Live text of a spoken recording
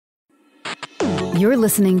You're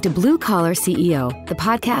listening to Blue Collar CEO, the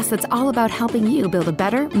podcast that's all about helping you build a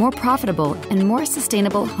better, more profitable, and more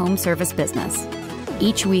sustainable home service business.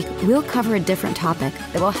 Each week, we'll cover a different topic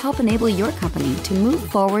that will help enable your company to move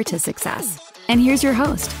forward to success. And here's your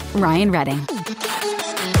host, Ryan Redding.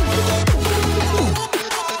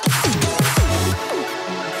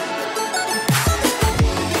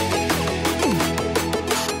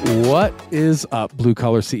 What is up, Blue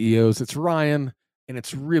Collar CEOs? It's Ryan, and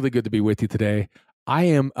it's really good to be with you today. I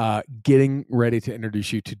am getting ready to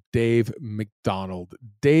introduce you to Dave McDonald.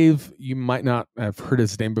 Dave, you might not have heard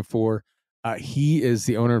his name before. He is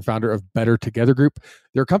the owner and founder of Better Together Group.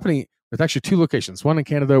 They're a company with actually two locations, one in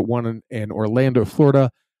Canada, one in Orlando,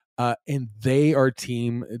 Florida. And they are a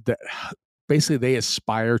team that basically they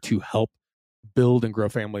aspire to help build and grow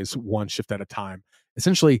families one shift at a time.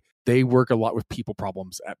 Essentially, they work a lot with people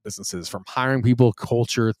problems at businesses, from hiring people,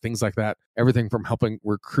 culture, things like that. Everything from helping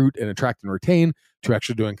recruit and attract and retain to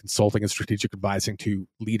actually doing consulting and strategic advising to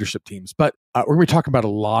leadership teams. But we're going to be talking about a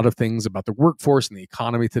lot of things about the workforce and the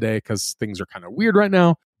economy today because things are kind of weird right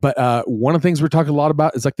now. But one of the things we're talking a lot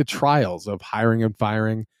about is like the trials of hiring and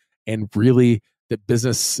firing, and really that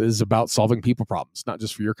business is about solving people problems, not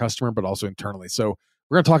just for your customer, but also internally. So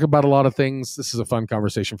we're going to talk about a lot of things. This is a fun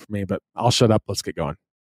conversation for me, but I'll shut up. Let's get going.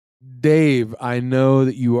 Dave, I know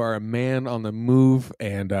that you are a man on the move,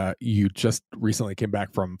 and you just recently came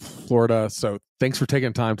back from Florida. So thanks for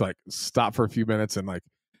taking time to stop for a few minutes and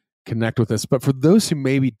connect with us. But for those who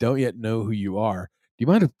maybe don't yet know who you are, do you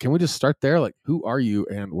mind can we just start there? Who are you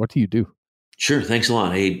and what do you do? Sure. Thanks a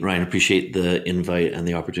lot. Hey, Ryan, appreciate the invite and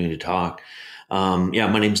the opportunity to talk.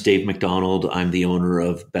 My name's Dave McDonald. I'm the owner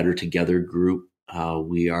of Better Together Group.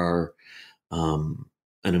 We are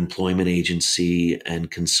an employment agency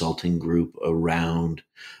and consulting group around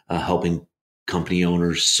helping company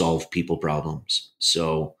owners solve people problems.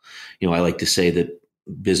 So, I like to say that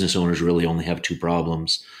business owners really only have two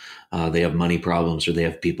problems. They have money problems or they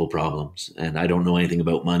have people problems. And I don't know anything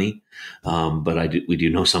about money, but we do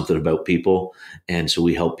know something about people. And so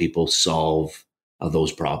we help people solve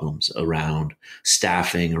those problems around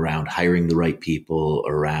staffing, around hiring the right people,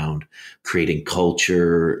 around creating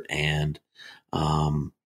culture, and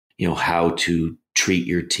how to treat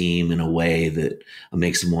your team in a way that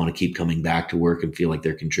makes them want to keep coming back to work and feel like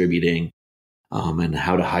they're contributing, and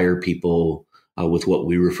how to hire people with what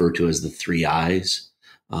we refer to as the 3 I's: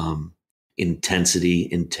 intensity,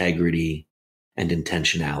 integrity, and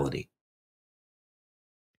intentionality.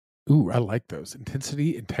 Ooh, I like those.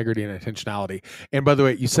 Intensity, integrity, and intentionality. And by the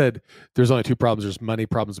way, you said there's only two problems. There's money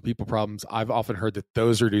problems and people problems. I've often heard that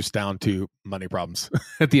those are reduced down to money problems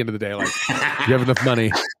at the end of the day. If you have enough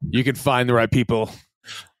money, you can find the right people.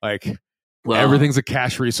 Everything's a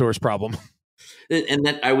cash resource problem. And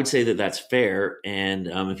that I would say that that's fair. And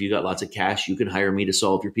if you got lots of cash, you can hire me to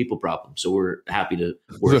solve your people problem. So we're happy to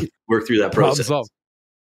work through that process.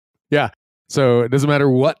 Yeah. So it doesn't matter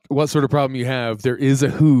what sort of problem you have, there is a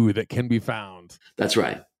who that can be found. That's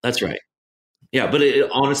right. Yeah, but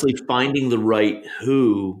honestly, finding the right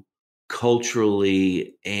who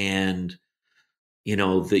culturally and,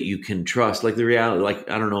 that you can trust, the reality,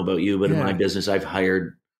 I don't know about you, but in my business, I've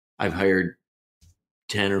hired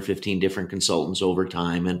 10 or 15 different consultants over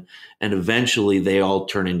time. And eventually they all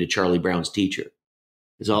turn into Charlie Brown's teacher.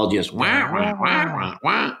 It's all just wah, wah, wah, wah,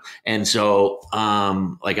 wah. And so,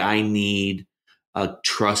 I need a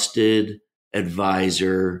trusted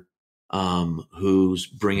advisor who's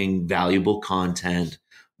bringing valuable content,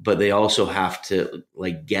 but they also have to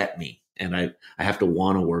get me, and I have to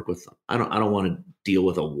want to work with them. I don't want to deal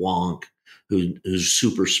with a wonk who's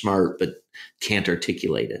super smart but can't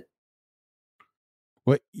articulate it.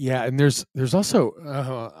 Well, yeah, and there's also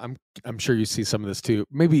I'm sure you see some of this too.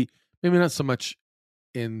 Maybe not so much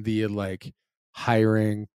in the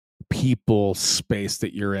hiring people space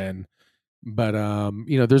that you're in, but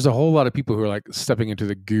there's a whole lot of people who are stepping into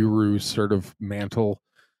the guru sort of mantle,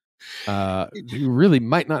 who really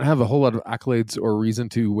might not have a whole lot of accolades or reason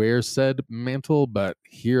to wear said mantle, but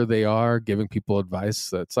here they are giving people advice.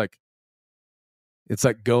 That's it's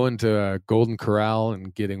like going to a Golden Corral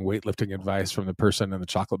and getting weightlifting advice from the person in the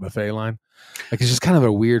chocolate buffet line. It's just kind of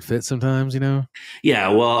a weird fit sometimes, Yeah,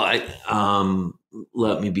 well,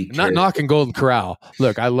 let me be careful. Not knocking Golden Corral.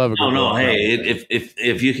 Look, I love a Golden Corral. Hey,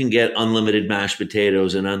 if you can get unlimited mashed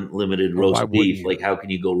potatoes and unlimited roast beef, how can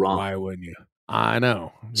you go wrong? Why wouldn't you? I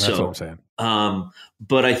know. That's what I'm saying.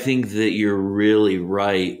 But I think that you're really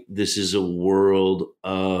right. This is a world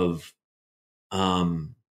of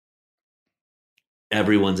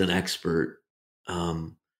everyone's an expert,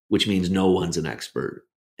 which means no one's an expert.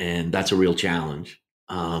 And that's a real challenge.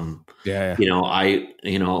 Yeah. My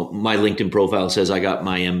LinkedIn profile says I got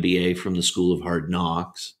my MBA from the School of Hard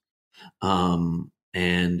Knocks. And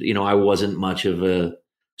I wasn't much of a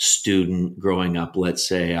student growing up. Let's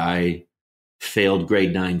say I failed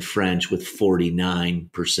grade 9 French with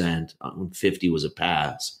 49%, 50 was a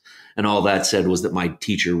pass. And all that said was that my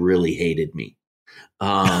teacher really hated me.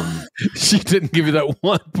 She didn't give you that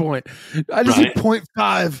 1 point. I just need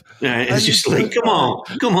 0.5. It's just like,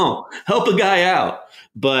 come on, help a guy out.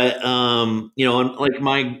 But and like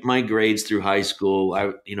my grades through high school,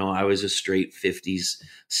 I was a straight 50s,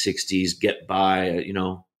 60s, get by.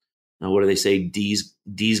 What do they say? D's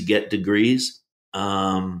get degrees.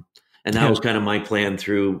 And that was kind of my plan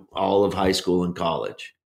through all of high school and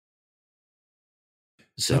college.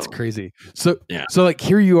 So that's crazy. So yeah. So like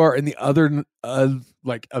here you are in the other of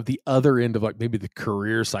the other end of like maybe the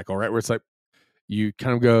career cycle, right? Where it's like you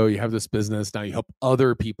kind of go, you have this business, now you help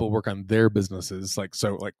other people work on their businesses, like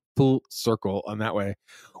so like full circle on that way.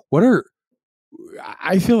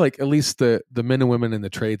 I feel like at least the men and women in the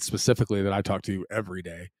trade specifically that I talk to every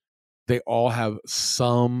day, they all have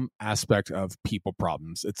some aspect of people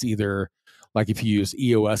problems. It's either like if you use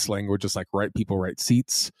EOS language, it's like right people, right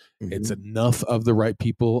seats. Mm-hmm. It's enough of the right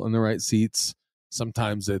people in the right seats.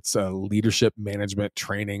 Sometimes it's leadership, management,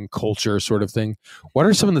 training, culture sort of thing. What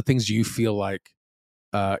are some of the things you feel like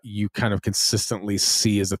you kind of consistently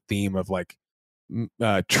see as a theme of like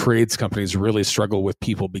trades companies really struggle with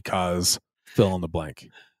people because fill in the blank?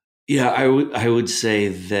 Yeah, I would say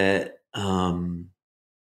that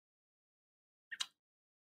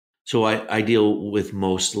so I deal with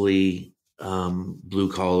mostly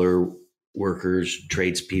blue collar workers,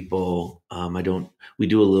 tradespeople. We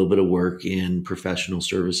do a little bit of work in professional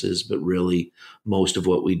services, but really most of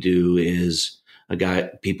what we do is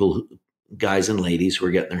guys and ladies who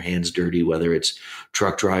are getting their hands dirty, whether it's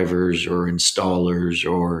truck drivers or installers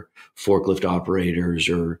or forklift operators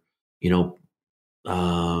or,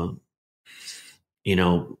 uh,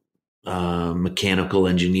 mechanical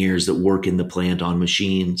engineers that work in the plant on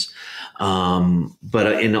machines.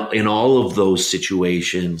 But in all of those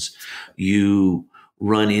situations, you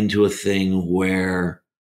run into a thing where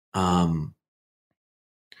the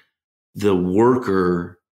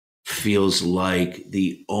worker feels like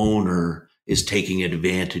the owner is taking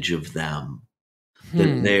advantage of them,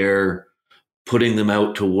 that they're putting them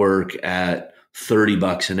out to work at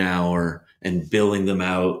 $30 an hour and billing them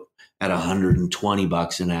out at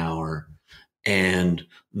 $120 an hour. And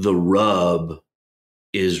the rub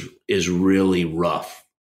is really rough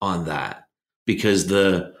on that because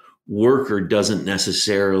the worker doesn't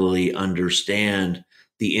necessarily understand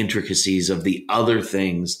the intricacies of the other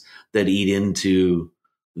things that eat into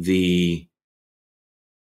the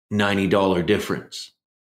 $90 difference.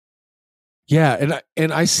 Yeah,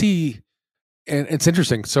 and I see, and it's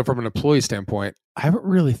interesting. So from an employee standpoint, I haven't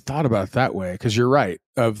really thought about it that way because you're right.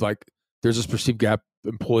 Of like, there's this perceived gap.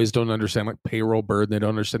 Employees don't understand like payroll burden. They don't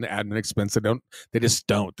understand the admin expense. They just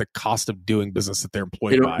don't the cost of doing business that they're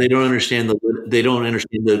employed by. They don't understand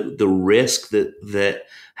the risk that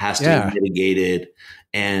has to be mitigated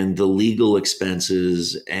and the legal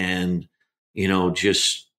expenses and where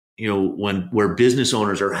business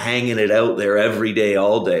owners are hanging it out there every day,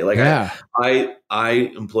 all day. Like I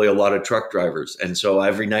employ a lot of truck drivers. And so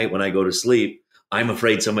every night when I go to sleep, I'm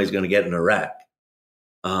afraid somebody's going to get in a wreck.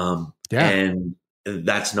 And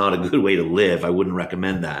that's not a good way to live. I wouldn't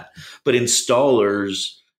recommend that. But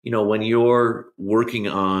installers, when you're working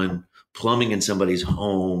on plumbing in somebody's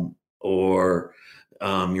home or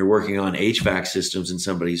you're working on HVAC systems in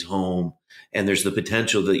somebody's home, and there's the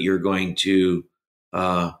potential that you're going to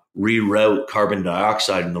reroute carbon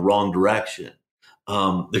dioxide in the wrong direction.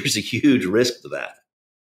 There's a huge risk to that.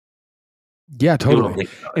 Yeah, totally.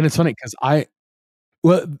 And it's funny because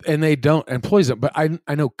and they don't, employees don't, but I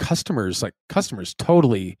know customers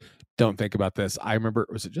totally don't think about this. I remember,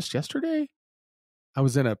 was it just yesterday? I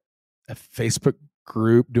was in a Facebook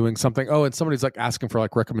group doing something. Oh, and somebody's like asking for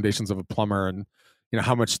like recommendations of a plumber and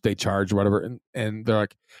how much they charge or whatever. And they're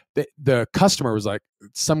like, the customer was like,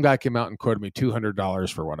 some guy came out and quoted me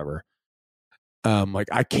 $200 for whatever. Like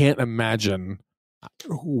I can't imagine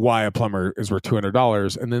why a plumber is worth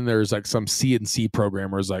 $200. And then there's like some CNC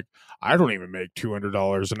programmer is like, I don't even make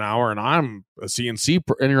 $200 an hour and I'm a CNC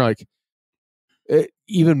and you're like,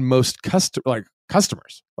 even most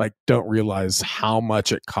customers like don't realize how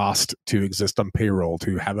much it costs to exist on payroll,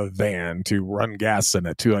 to have a van, to run gas in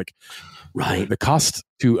it, to like the cost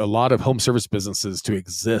to a lot of home service businesses to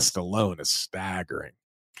exist alone is staggering.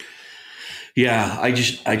 Yeah, I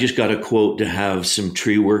just got a quote to have some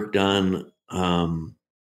tree work done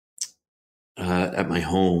at my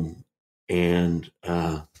home, and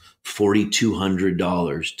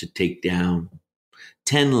 $4,200 to take down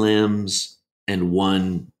 10 limbs and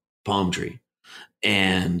one palm tree.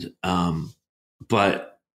 And,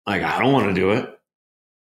 but like, I don't want to do it.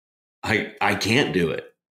 I can't do it.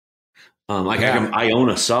 I own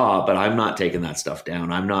a saw, but I'm not taking that stuff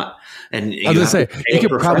down. I'm not. And I was gonna say, you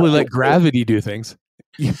could probably let gravity do things,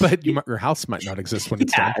 but your house might not exist when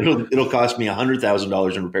it's done. It'll cost me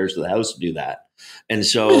 $100,000 in repairs to the house to do that. And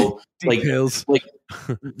so, like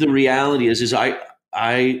the reality is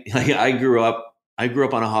I grew up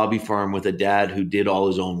on a hobby farm with a dad who did all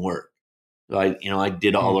his own work. I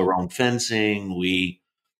did all our own fencing. We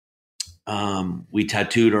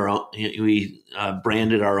tattooed our own, we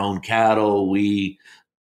branded our own cattle. We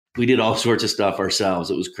did all sorts of stuff ourselves.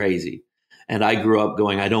 It was crazy. And I grew up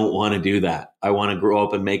going, I don't want to do that. I want to grow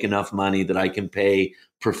up and make enough money that I can pay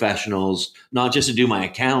professionals, not just to do my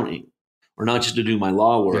accounting or not just to do my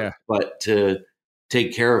law work, but to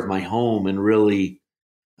take care of my home and really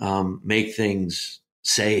make things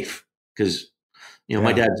safe. Because,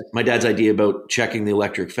 my dad's idea about checking the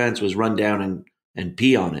electric fence was run down and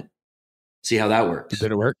pee on it. See how that works.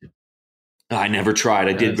 Did it work? I never tried.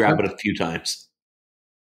 I did grab it a few times.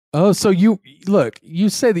 Oh, so you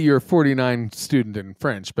say that you're a 49 student in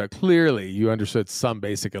French, but clearly you understood some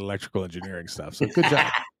basic electrical engineering stuff. So good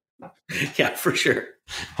job. Yeah, for sure.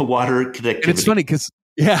 Water connectivity. And it's funny because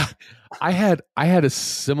I had a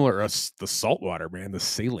similar the salt water, man, the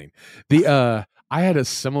saline. I had a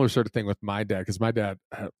similar sort of thing with my dad because my dad,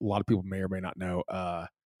 a lot of people may or may not know,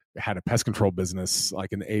 had a pest control business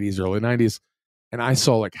like in the 80s, early 90s, and I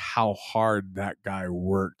saw like how hard that guy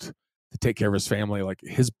worked to take care of his family. Like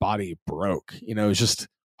his body broke, it was just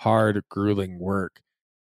hard, grueling work.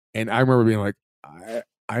 And I remember being like,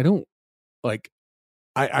 I don't like.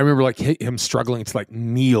 I remember like him struggling to like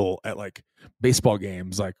kneel at like baseball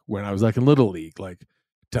games, like when I was like in little league, like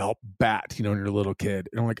to help bat, when you're a little kid.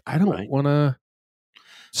 And I'm like, I don't want to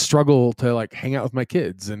struggle to like hang out with my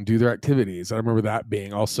kids and do their activities. I remember that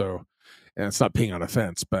being also, and it's not peeing on a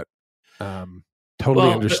fence, but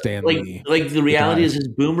totally understand. The reality is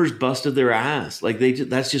boomers busted their ass. Like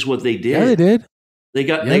that's just what they did. Yeah, they did. They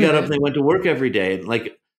got up and they went to work every day. And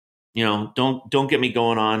like, don't get me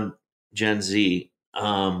going on Gen Z.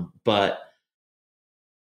 But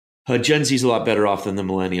Gen Z is a lot better off than the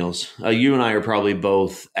millennials. You and I are probably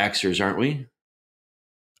both Xers, aren't we?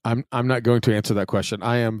 I'm not going to answer that question.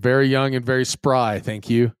 I am very young and very spry. Thank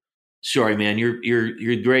you. Sorry, man.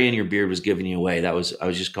 Your gray in your beard was giving you away. I was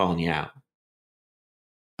just calling you out.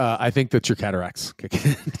 I think that's your cataracts.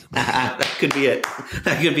 That could be it.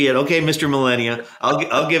 That could be it. Okay, Mr. Millennia,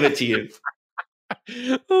 I'll give it to you.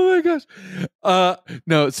 Oh my gosh.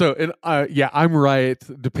 No, so I'm right.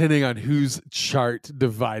 Depending on whose chart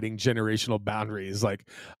dividing generational boundaries, like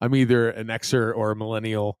I'm either an Xer or a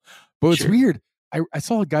millennial. But it's weird. I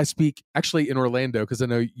saw a guy speak actually in Orlando because I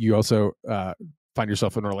know you also find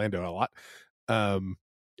yourself in Orlando a lot. I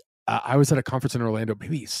was at a conference in Orlando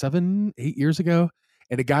maybe 7-8 years ago,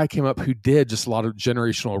 and a guy came up who did just a lot of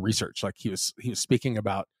generational research. Like he was speaking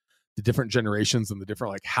about the different generations and the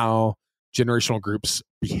different like how generational groups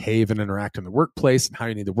behave and interact in the workplace and how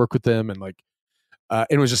you need to work with them. And like,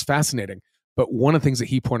 it was just fascinating. But one of the things that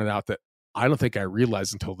he pointed out that I don't think I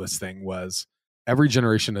realized until this thing was every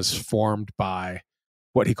generation is formed by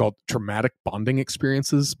what he called traumatic bonding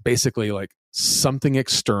experiences, basically like something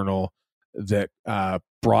external that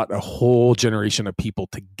brought a whole generation of people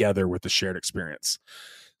together with a shared experience.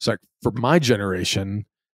 So like for my generation,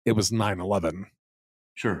 it was 9/11.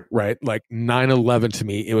 Sure. Right. Like 9/11 to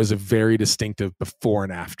me, it was a very distinctive before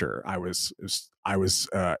and after. I was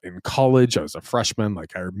in college. I was a freshman.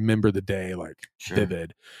 Like I remember the day like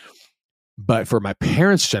vivid. But for my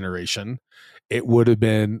parents' generation, it would have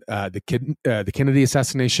been the Kennedy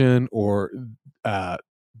assassination or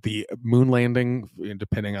the moon landing,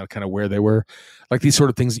 depending on kind of where they were. Like these sort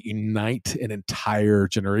of things that unite an entire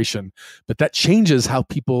generation. But that changes how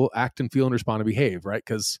people act and feel and respond and behave, right?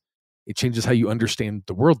 Because it changes how you understand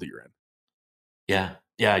the world that you're in. Yeah.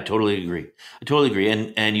 I totally agree.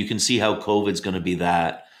 And you can see how COVID's going to be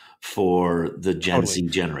that for the Gen Z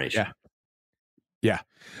generation. Yeah.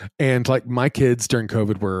 And like my kids during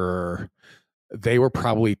COVID were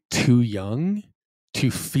probably too young to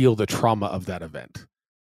feel the trauma of that event.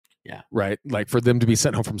 Yeah. Right. Like for them to be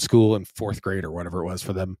sent home from school in 4th grade or whatever it was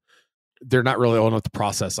for them, they're not really old enough to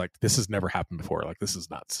process like this has never happened before. Like this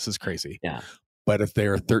is nuts. This is crazy. Yeah. But if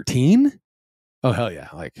they're 13, oh hell yeah.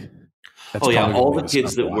 Like that's all the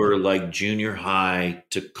kids that were like junior high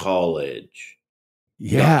to college.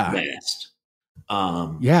 Yeah. Got messed.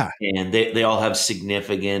 Yeah. And they all have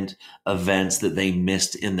significant events that they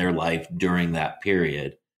missed in their life during that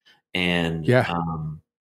period. And, Yeah.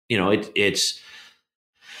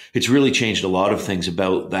 it's really changed a lot of things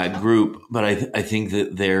about that group, but I think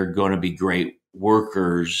that they're going to be great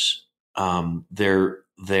workers. They're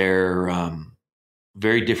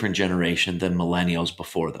very different generation than millennials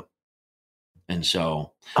before them. And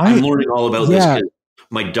so I'm I, learning all about this yeah. because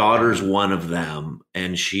my daughter's one of them,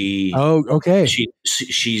 and Oh, okay.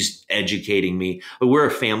 she's educating me. But we're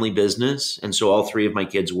a family business, and so all three of my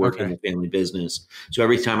kids work in Okay. the family business. So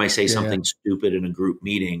every time I say Yeah. Yeah. something stupid in a group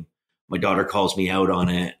meeting, my daughter calls me out on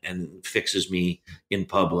it and fixes me in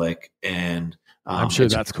public, and I'm sure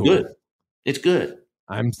it's that's cool. good. It's good.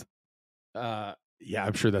 I'm, yeah,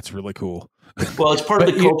 I'm sure that's really cool. Well, it's part of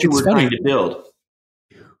But the culture it's we're funny. trying to build.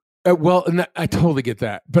 Well, and I totally get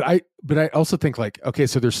that, but I also think like, okay,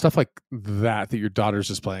 so there's stuff like that your daughter's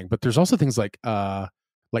just playing, but there's also things like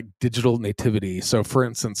digital nativity. So, for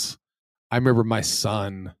instance, I remember my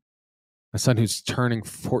son who's turning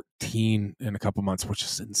 14 in a couple months, which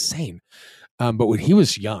is insane. But when he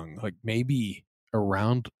was young, like maybe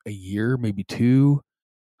around a year, maybe two,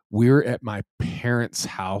 we were at my parents'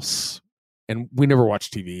 house, and we never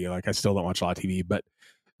watched TV. Like I still don't watch a lot of TV, but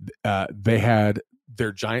they had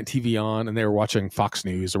their giant TV on and they were watching Fox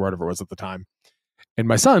News or whatever it was at the time. And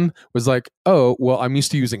my son was like, "Oh, well, I'm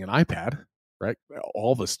used to using an iPad, right?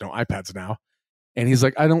 All of us know iPads now." And he's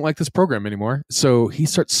like, "I don't like this program anymore." So he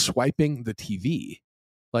starts swiping the TV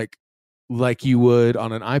like you would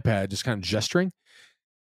on an iPad, just kind of gesturing.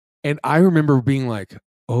 And I remember being like,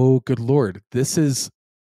 "Oh, good Lord, this is,"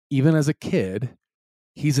 even as a kid,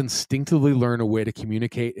 he's instinctively learned a way to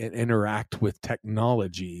communicate and interact with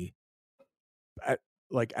technology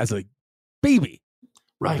like as a baby,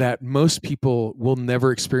 Right. that most people will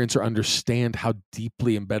never experience or understand how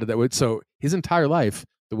deeply embedded that would. So his entire life,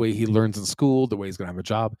 the way he learns in school, the way he's going to have a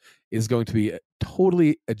job, is going to be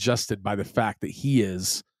totally adjusted by the fact that he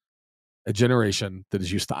is a generation that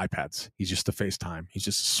is used to iPads. He's used to FaceTime. He's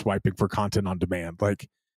just swiping for content on demand. Like,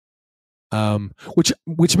 which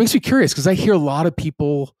makes me curious because I hear a lot of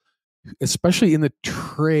people, especially in the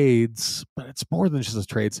trades, but it's more than just the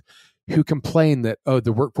trades, who complain that, oh,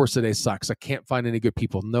 the workforce today sucks. I can't find any good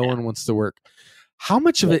people. No one wants to work. How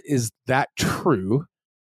much of it is that true,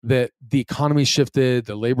 that the economy shifted,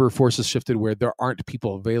 the labor force has shifted where there aren't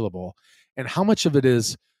people available? And how much of it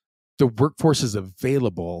is the workforce is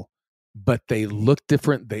available, but they look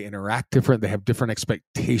different, they interact different, they have different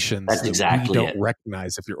expectations That's that exactly we don't it.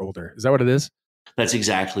 recognize if you're older? Is that what it is? That's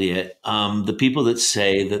exactly it. The people that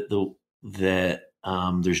say that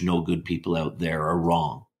there's no good people out there are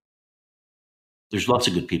wrong. There's lots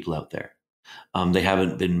of good people out there. They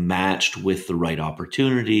haven't been matched with the right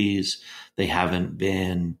opportunities. They haven't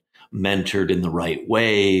been mentored in the right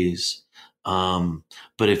ways. But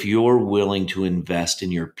if you're willing to invest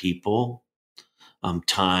in your people,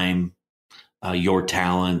 time, your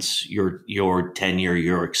talents, your tenure,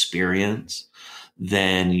 your experience,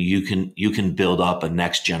 then you can build up a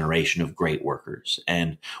next generation of great workers.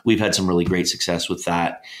 And we've had some really great success with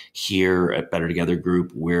that here at Better Together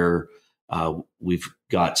Group, where we've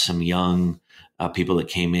got some young people that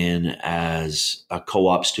came in as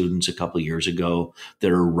co-op students a couple of years ago that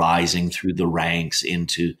are rising through the ranks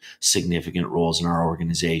into significant roles in our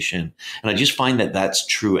organization. And I just find that that's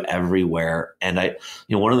true everywhere. And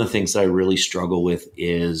one of the things that I really struggle with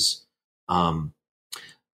is, I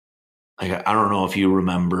don't know if you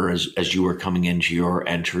remember as you were coming into your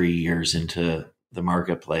entry years into the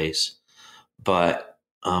marketplace, but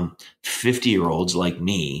 50-year-olds like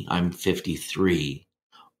me, I'm 53,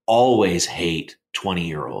 always hate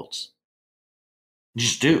 20-year-olds.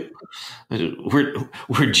 Just do.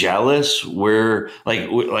 We're jealous. We're like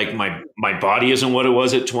my body isn't what it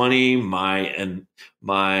was at 20.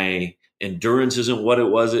 My endurance isn't what it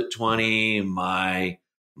was at 20. My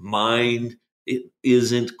mind, it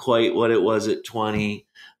isn't quite what it was at 20.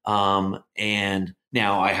 And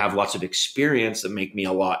now I have lots of experience that make me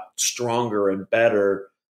a lot stronger and better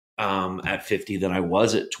at 50 than I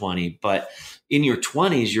was at 20. But in your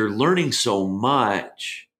 20s, you're learning so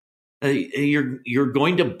much. You're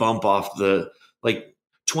going to bump off the, like,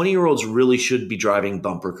 20-year-olds really should be driving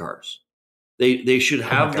bumper cars. They should Oh my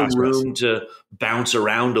have the gosh, yes. room to bounce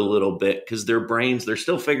around a little bit because their brains, they're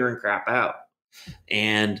still figuring crap out.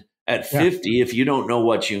 And at Yeah. 50, if you don't know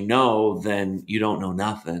what you know, then you don't know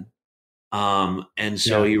nothing. And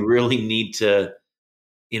so Yeah. you really need to,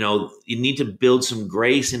 you need to build some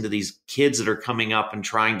grace into these kids that are coming up and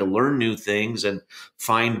trying to learn new things and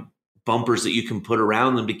find bumpers that you can put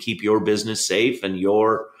around them to keep your business safe and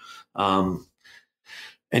your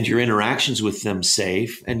and your interactions with them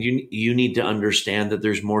safe. And you need to understand that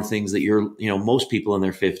there's more things that most people in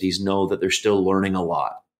their 50s know that they're still learning a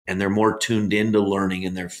lot, and they're more tuned into learning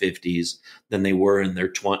in their 50s than they were in their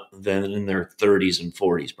 30s and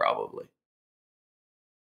 40s, probably.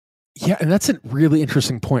 Yeah, and that's a really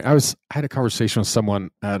interesting point. I had a conversation with someone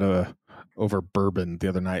over bourbon the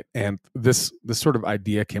other night, and this sort of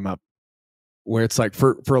idea came up where it's like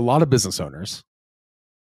for a lot of business owners,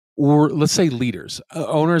 or let's say leaders,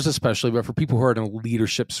 owners especially, but for people who are in a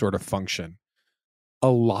leadership sort of function, a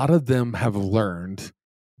lot of them have learned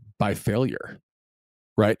by failure,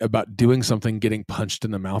 right? About doing something, getting punched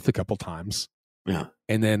in the mouth a couple times, Yeah,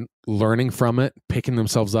 and then learning from it, picking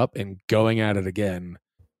themselves up and going at it again.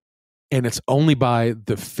 And it's only by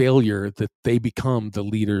the failure that they become the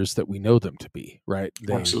leaders that we know them to be, right?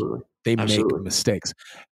 absolutely. They make Absolutely. mistakes.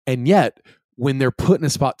 And yet, when they're put in a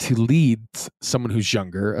spot to lead someone who's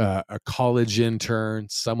younger, a college intern,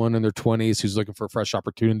 someone in their 20s who's looking for a fresh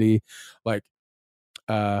opportunity, like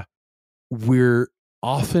we're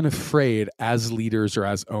often afraid as leaders or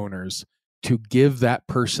as owners to give that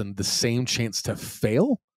person the same chance to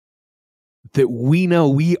fail that we know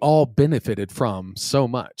we all benefited from so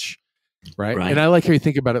much. Right. And I like how you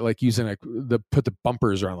think about it, like using put the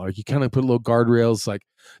bumpers around, like you kind of put little guardrails, like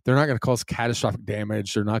they're not going to cause catastrophic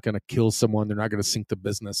damage. They're not going to kill someone. They're not going to sink the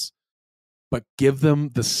business, but give them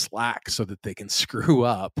the slack so that they can screw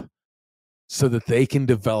up, so that they can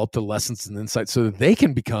develop the lessons and insights, so that they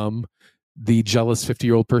can become the jealous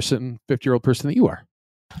 50-year-old person that you are.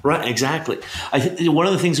 Right. Exactly. I think one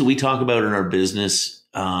of the things that we talk about in our business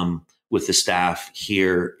with the staff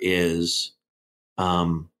here is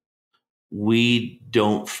we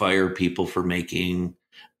don't fire people for making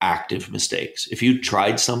active mistakes. If you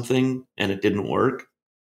tried something and it didn't work,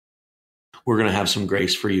 we're going to have some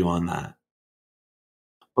grace for you on that.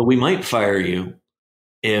 But we might fire you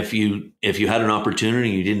if you had an opportunity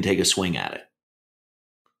and you didn't take a swing at it.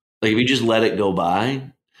 Like if you just let it go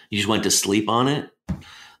by, you just went to sleep on it.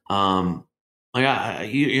 You're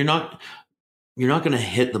not going to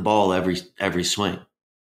hit the ball every swing.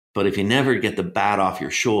 But if you never get the bat off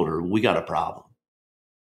your shoulder, we got a problem.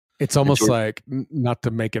 It's almost like, not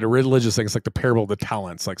to make it a religious thing, it's like the parable of the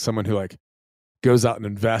talents, like someone who like goes out and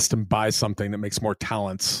invests and buys something that makes more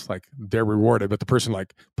talents, like they're rewarded, but the person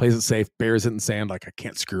like plays it safe, buries it in sand, like I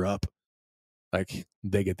can't screw up, like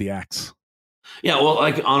they get the axe. Yeah, well,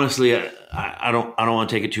 like honestly, I don't want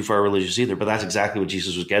to take it too far religious either, but that's exactly what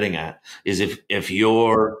Jesus was getting at. Is if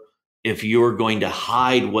you're going to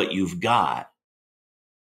hide what you've got,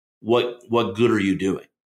 what good are you doing?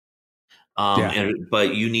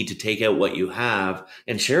 But you need to take out what you have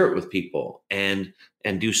and share it with people, and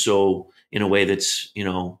do so in a way that's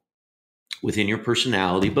within your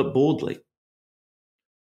personality, but boldly,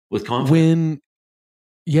 with confidence.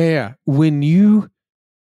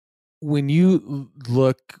 When you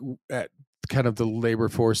look at kind of the labor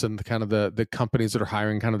force and kind of the companies that are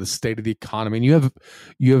hiring, kind of the state of the economy, and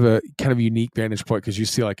you have a kind of unique vantage point because you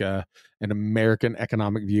see like an American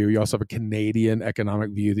economic view. You also have a Canadian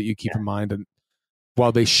economic view that you keep in mind. And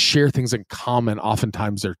while they share things in common,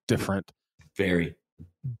 oftentimes they're different. Very.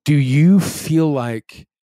 Do you feel like,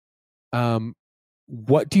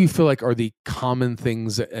 what do you feel like are the common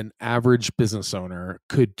things that an average business owner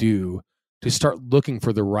could do to start looking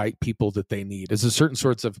for the right people that they need? Is there certain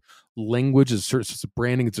sorts of language, is there certain sorts of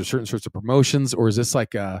branding, is there certain sorts of promotions, or is this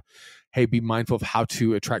like hey, be mindful of how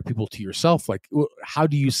to attract people to yourself? Like, how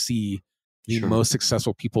do you see the most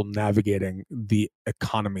successful people navigating the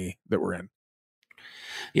economy that we're in?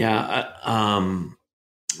 Yeah.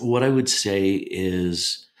 What I would say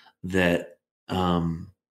is that the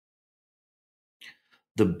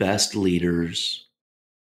best leaders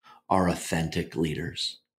are authentic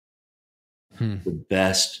leaders. The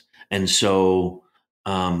best. And so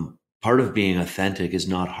part of being authentic is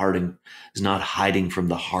not hiding from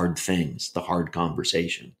the hard things, the hard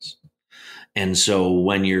conversations. And so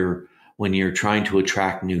when you're trying to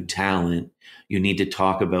attract new talent, you need to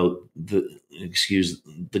talk about the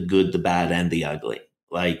good, the bad, and the ugly.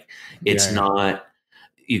 Like it's not,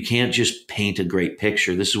 you can't just paint a great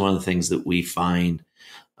picture. This is one of the things that we find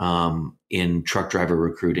in truck driver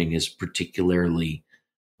recruiting is particularly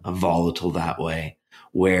volatile that way,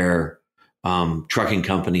 where trucking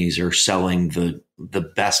companies are selling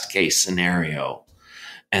the best case scenario,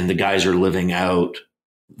 and the guys are living out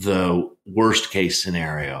the worst case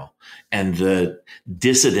scenario, and the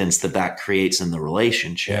dissidence that creates in the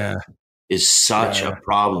relationship is such a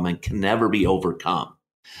problem and can never be overcome.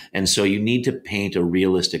 And so you need to paint a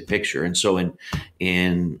realistic picture. And so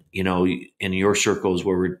in your circles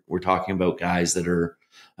where we're talking about guys that are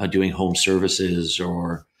doing home services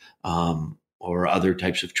or other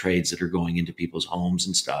types of trades that are going into people's homes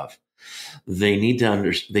and stuff. They need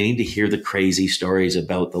to hear the crazy stories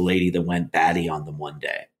about the lady that went batty on them one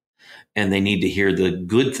day. And they need to hear the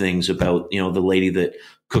good things about, the lady that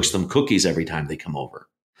cooks them cookies every time they come over.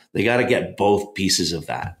 They got to get both pieces of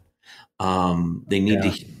that. They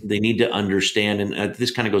need to understand, and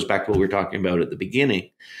this kind of goes back to what we were talking about at the beginning,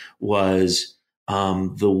 was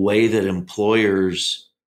the way that employers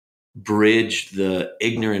bridge the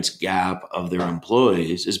ignorance gap of their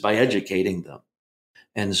employees is by educating them.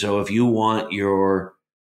 And so if you want your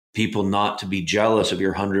people not to be jealous of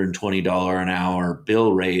your $120 an hour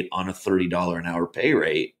bill rate on a $30 an hour pay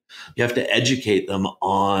rate, you have to educate them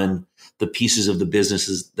on the pieces of the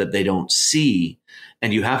businesses that they don't see.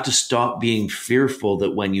 And you have to stop being fearful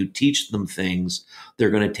that when you teach them things, they're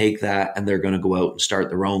going to take that and they're going to go out and start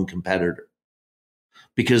their own competitor,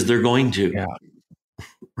 because they're going to. Yeah.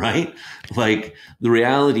 Right? Like the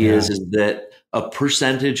reality is that a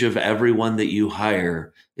percentage of everyone that you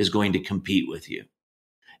hire is going to compete with you.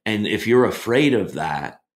 And if you're afraid of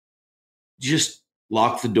that, just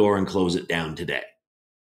lock the door and close it down today.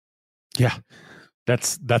 Yeah.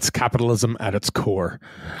 That's capitalism at its core.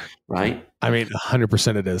 Right? I mean,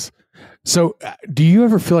 100% it is. So do you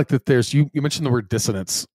ever feel like that there's, you mentioned the word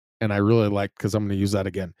dissonance, and I really like, because I'm going to use that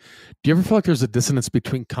again. Do you ever feel like there's a dissonance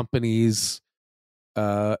between companies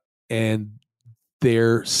and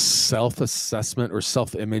their self-assessment or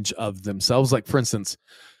self-image of themselves? Like, for instance,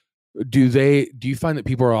 do you find that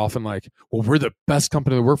people are often like, well, we're the best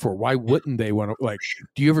company to work for, why wouldn't they want to, like,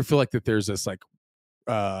 do you ever feel like that there's this like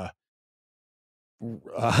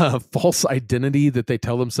false identity that they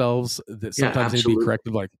tell themselves that sometimes need to be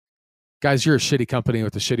corrected? Like, guys, you're a shitty company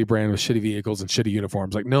with a shitty brand with shitty vehicles and shitty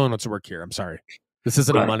uniforms. Like, no one wants to work here. I'm sorry. This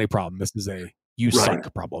isn't a money problem. This is a you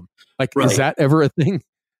suck problem. Like, is that ever a thing?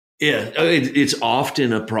 Yeah, it's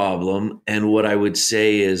often a problem. And what I would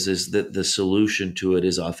say is that the solution to it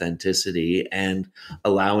is authenticity and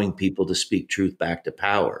allowing people to speak truth back to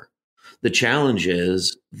power. The challenge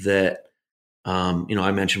is that,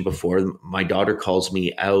 I mentioned before, my daughter calls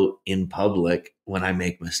me out in public when I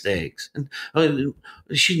make mistakes. And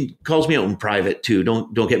she calls me out in private too.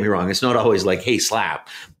 Don't get me wrong. It's not always like, hey, slap.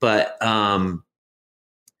 But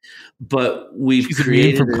we've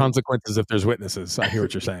created from consequences if there's witnesses. I hear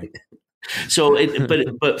what you're saying. So,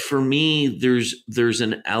 but for me, there's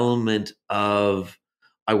an element of,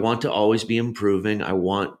 I want to always be improving. I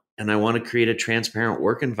want to create a transparent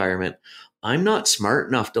work environment. I'm not smart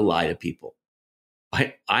enough to lie to people.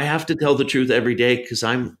 I have to tell the truth every day because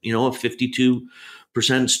I'm, a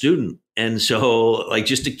 52% student. And so, like,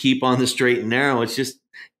 just to keep on the straight and narrow, it's just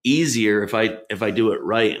easier if I do it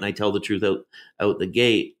right and I tell the truth out the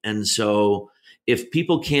gate. And so if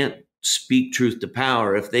people can't speak truth to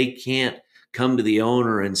power, if they can't come to the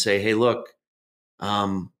owner and say, hey, look,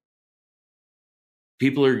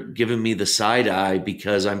 people are giving me the side eye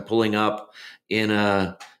because I'm pulling up in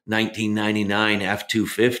a 1999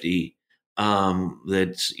 F-250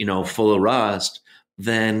 that's, full of rust,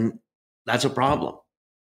 then that's a problem.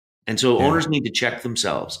 And so owners need to check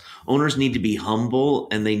themselves. Owners need to be humble,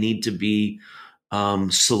 and they need to be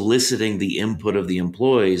soliciting the input of the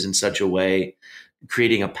employees in such a way,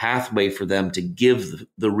 creating a pathway for them to give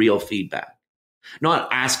the real feedback. Not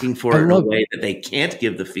asking for it in a way that they can't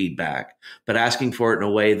give the feedback, but asking for it in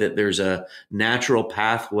a way that there's a natural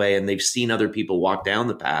pathway and they've seen other people walk down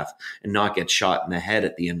the path and not get shot in the head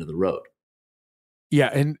at the end of the road.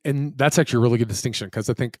 Yeah, and that's actually a really good distinction, because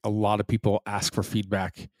I think a lot of people ask for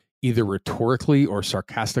feedback either rhetorically or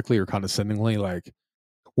sarcastically or condescendingly, like,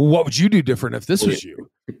 well, what would you do different if this was you?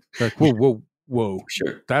 Like, whoa,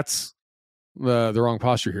 Sure. That's the wrong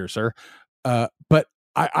posture here, sir. But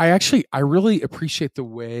I really appreciate the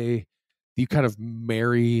way you kind of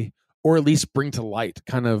marry, or at least bring to light,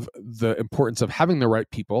 kind of the importance of having the right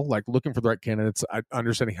people, like looking for the right candidates,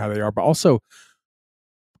 understanding how they are, but also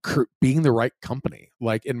being the right company.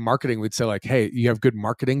 Like in marketing, we'd say like, hey, you have good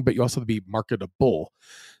marketing, but you also have to be marketable.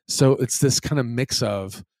 So it's this kind of mix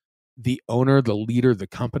of the owner, the leader, the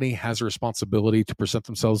company has a responsibility to present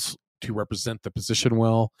themselves, to represent the position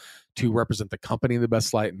well, to represent the company in the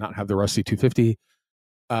best light and not have the rusty 250,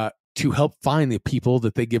 to help find the people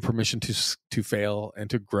that they give permission to fail and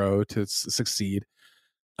to grow, to succeed.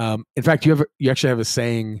 In fact, you actually have a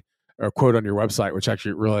saying or a quote on your website, which I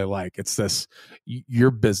actually really like. It's this: your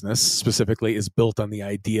business specifically is built on the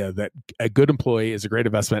idea that a good employee is a great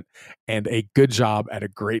investment and a good job at a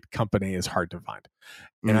great company is hard to find.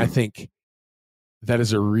 And I think that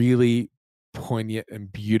is a really poignant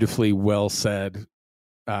and beautifully well said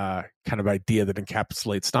kind of idea that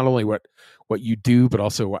encapsulates not only what you do, but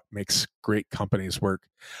also what makes great companies work.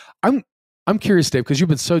 I'm curious, Dave, because you've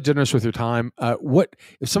been so generous with your time. What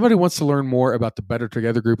if somebody wants to learn more about the Better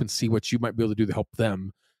Together Group and see what you might be able to do to help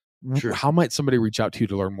them? Sure. How might somebody reach out to you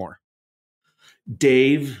to learn more?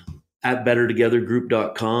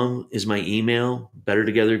 Dave@bettertogethergroup.com is my email.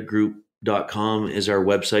 bettertogethergroup.com is our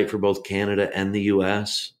website for both Canada and the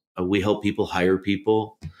US. We help people hire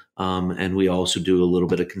people. And we also do a little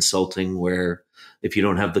bit of consulting where if you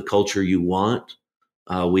don't have the culture you want,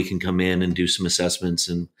 we can come in and do some assessments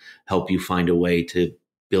and help you find a way to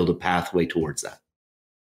build a pathway towards that.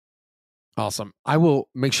 Awesome. I will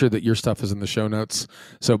make sure that your stuff is in the show notes.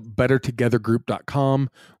 So bettertogethergroup.com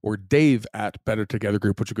or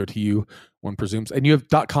Dave@bettertogethergroup, which will go to you, one presumes. And you have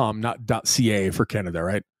 .com, not .ca for Canada,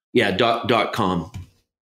 right? Yeah, .com.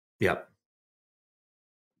 Yep.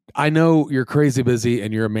 I know you're crazy busy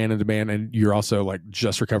and you're a man in demand, and you're also like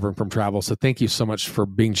just recovering from travel. So thank you so much for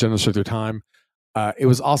being generous with your time. It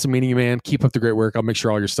was awesome meeting you, man. Keep up the great work. I'll make sure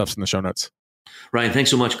all your stuff's in the show notes. Ryan,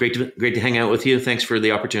 thanks so much. Great to hang out with you. Thanks for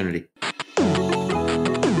the opportunity.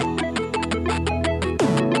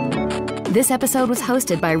 This episode was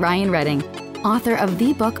hosted by Ryan Redding, author of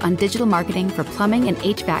the book on digital marketing for plumbing and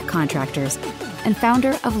HVAC contractors, and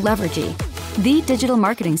founder of Levergy, the digital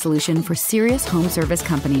marketing solution for serious home service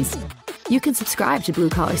companies. You can subscribe to Blue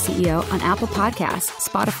Collar CEO on Apple Podcasts,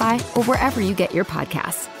 Spotify, or wherever you get your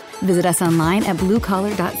podcasts. Visit us online at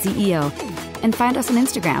BlueCollar.CEO and find us on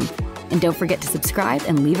Instagram. And don't forget to subscribe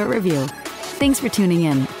and leave a review. Thanks for tuning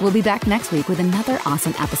in. We'll be back next week with another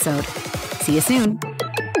awesome episode. See you soon.